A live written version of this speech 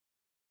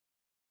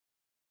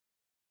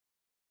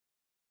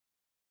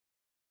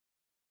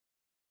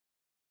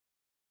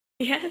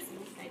Yes.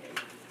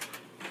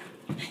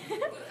 Oh,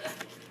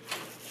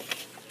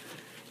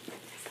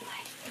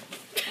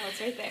 it's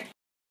right there.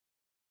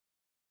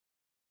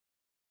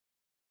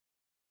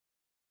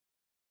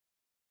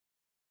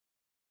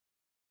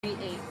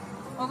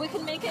 Or we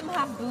can make him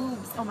have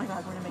boobs. Oh my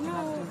god, we're gonna make him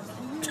have boobs.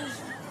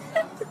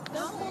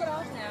 Don't pull it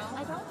off now.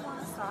 I don't want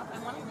to stop. I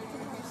want to make him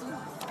have boobs.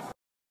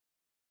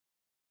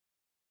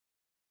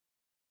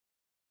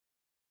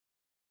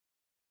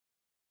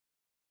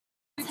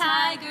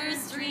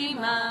 Tigers dream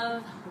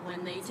of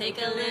when they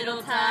take a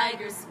little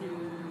tiger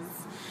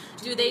snooze.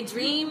 Do they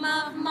dream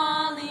of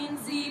mauling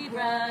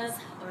zebras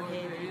or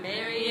Harry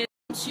Mary?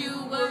 Don't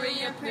you worry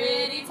your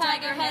pretty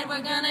tiger head.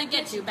 We're gonna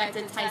get you back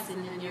to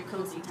Tyson in your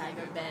cozy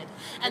tiger bed.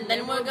 And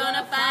then we're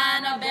gonna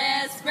find our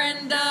best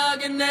friend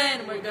Doug. And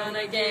then we're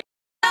gonna get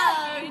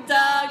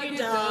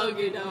Doug.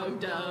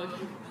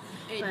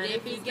 And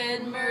if he's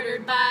getting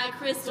murdered by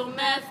crystal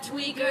meth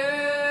tweakers.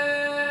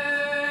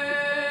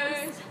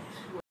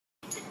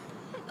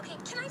 Okay,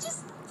 can I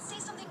just say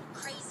something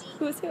crazy?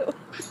 Who's who?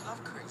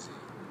 Of crazy.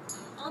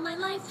 All my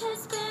life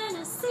has been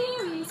a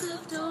series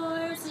of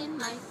doors in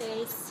my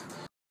face.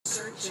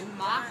 Searching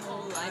my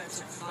whole life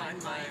to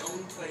find my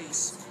own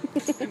place.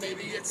 And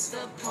maybe it's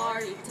the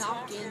party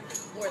talking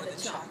or the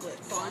chocolate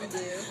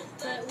fondue.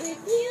 But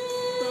with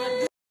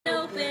you,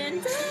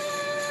 open door.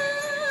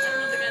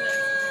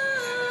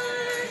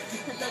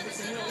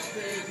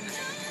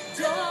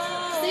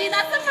 See,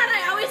 that's the part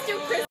I always do,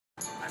 Chris.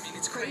 I mean,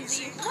 it's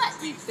crazy. What?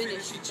 We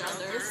finish each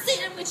other's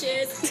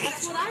sandwiches.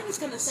 That's what I was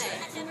gonna say.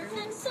 I never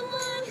met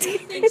someone who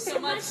thinks so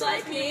much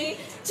like me.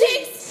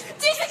 Cheeks!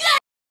 Cheeks again!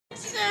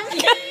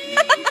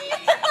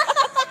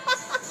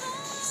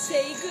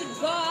 Say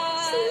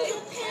goodbye to the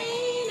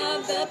pain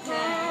of the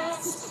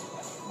past.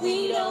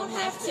 We don't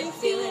have to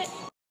feel it.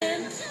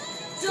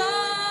 Door.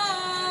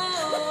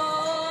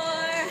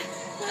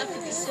 I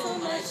could be so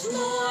much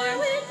more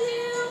with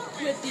you.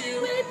 With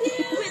you. With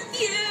you. With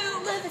you.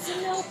 Love is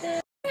an open.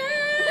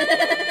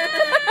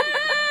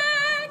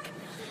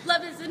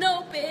 Love is an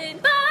open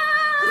bar.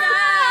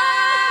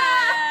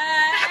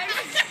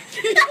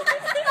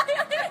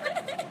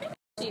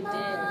 She did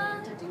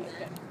mean to do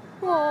that.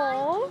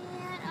 Aww.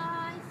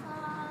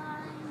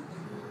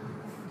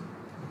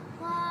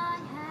 Why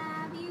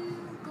have you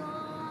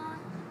gone?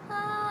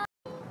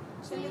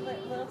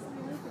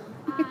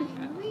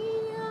 I'm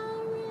rearranging.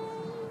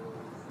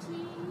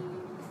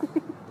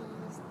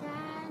 Does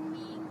that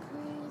mean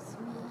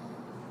Christmas?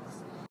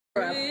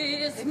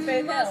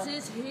 Christmas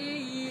is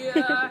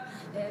here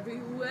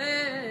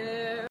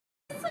everywhere.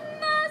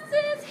 Christmas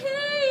is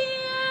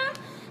here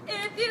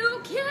if you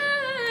care.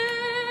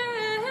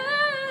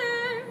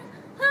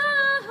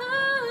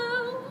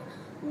 Oh,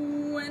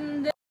 when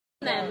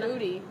that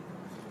booty.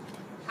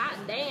 Hot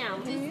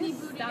damn. Disney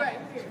booty right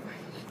here.